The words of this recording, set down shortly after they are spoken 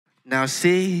Now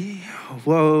see,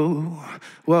 whoa,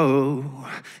 whoa,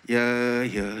 yeah,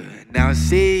 yeah. Now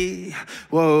see,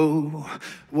 whoa,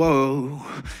 whoa,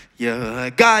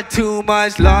 yeah. Got too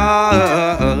much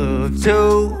love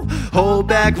to hold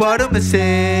back what I'ma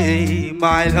say,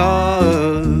 my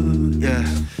love, yeah.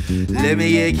 Let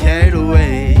me get carried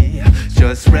away.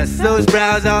 Just rest those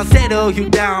brows, I'll settle you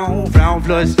down. Frown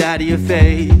flushed out of your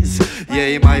face. Yeah,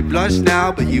 you might blush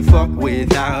now, but you fuck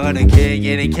without and can't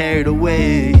get carried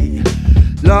away.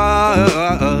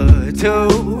 Love to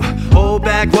hold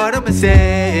back what I'ma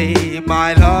say,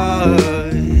 my love.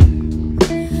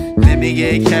 Let me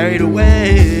get carried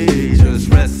away. Just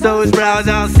rest those brows,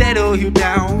 I'll settle you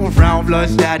down. Frown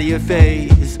flushed out of your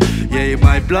face. Yeah, you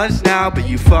might blush now, but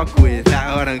you fuck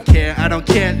without. I don't care, I don't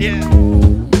care, yeah.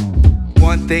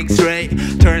 One thing straight,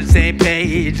 turn same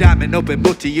page. I'm an open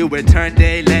book to you, return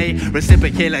day late.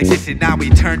 Reciprocate like 69, we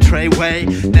turn tray way.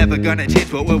 Never gonna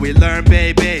change what will we learn,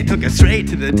 baby. Took us straight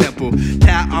to the temple.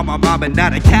 Cat on my mama,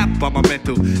 not a cap on my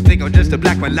mental. Think I'm just a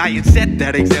black one lion, set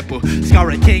that example. Scar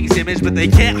a king's image, but they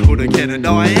can't hold a cannon.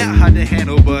 No, I ain't hard to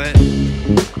handle, but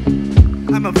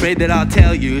I'm afraid that I'll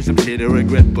tell you some shit I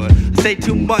regret, but I say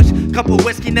too much. Couple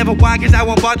whiskey, never wine, cause I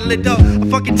won't bottle it up.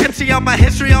 I'm fucking tipsy on my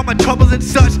history, on my troubles and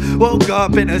such. Woke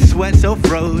up in a sweat so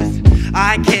froze.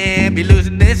 I can't be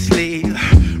losing this sleep.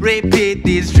 Repeat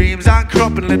these dreams, I'm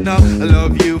crumpling up. I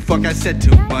love you, fuck, I said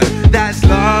too much. That's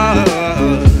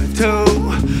love to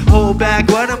hold back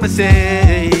what I'ma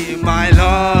say, my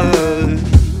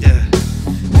love, yeah.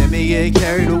 Let me get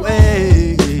carried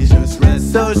away.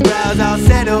 Rest those brows, I'll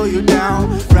settle you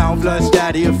down. Frown flushed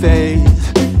out of your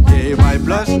face. Yeah, you might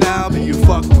blush now, but you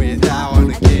fuck without.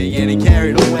 I can't get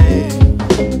carried away.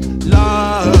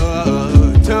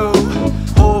 Love to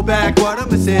hold back what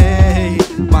I'ma say,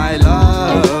 my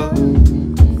love.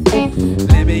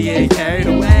 Let me get carried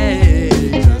away.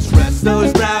 Just rest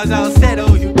those brows, I'll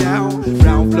settle you down.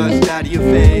 Frown flushed out of your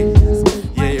face.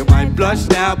 Yeah, you might blush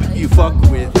now, but you fuck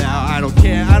without. I don't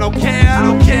care, I don't care, I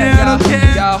don't care, I don't care.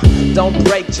 Yo, don't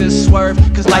break, just swerve,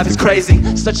 cause life is crazy.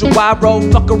 Such a wide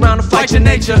road, fuck around and fight your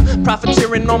nature.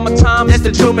 Profiteering on my time, it's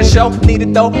the Truman Show. Need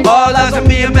it though, all eyes on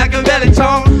me, a Machiavelli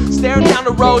tone. Staring down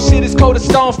the road, shit is cold as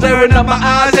stone. Flaring up my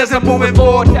eyes as I'm moving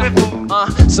forward.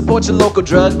 Support your local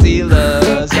drug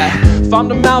dealers, yeah. Farm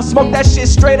them out, smoke that shit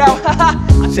straight out, haha.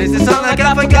 I chase the sun like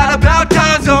I forgot about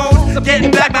time zones. I'm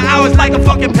getting back my hours like a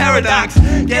fucking paradox.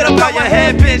 Get up out your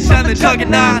head, bitch, I'm the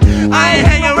juggernaut. I ain't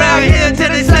hanging around here till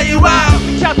they say you out.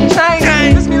 Count the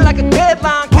change, miss me like a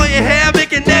deadline. Pull your hair,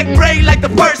 make your neck break like the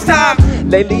first time.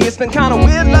 Lately it's been kinda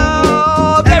weird,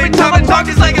 love. Every time I talk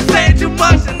it's like I'm saying too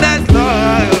much. And that's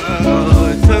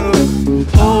love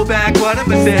to hold back what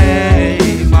I'ma say,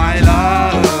 my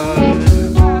love.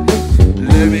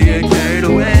 Let me get carried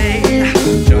away.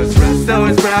 Just rest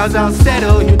those brows, I'll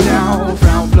settle you down.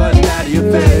 Frown flushed out of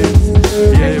your face.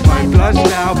 Yeah, you might blush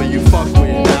now, but you fuck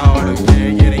with now. I don't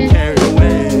care, getting carried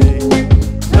away.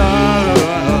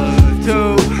 Love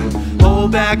to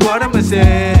hold back what I'ma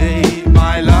say,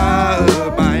 my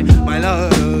love, my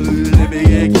love. Let me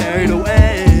get carried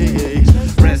away.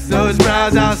 Rest those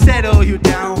brows, I'll settle you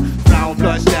down. Frown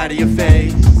flushed out of your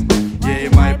face. Yeah, you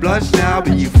might blush now,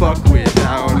 but you fuck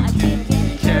without.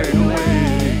 Getting carried away.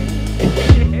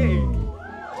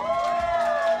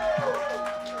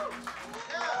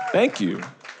 Thank you.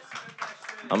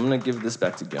 I'm gonna give this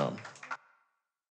back to Guillaume.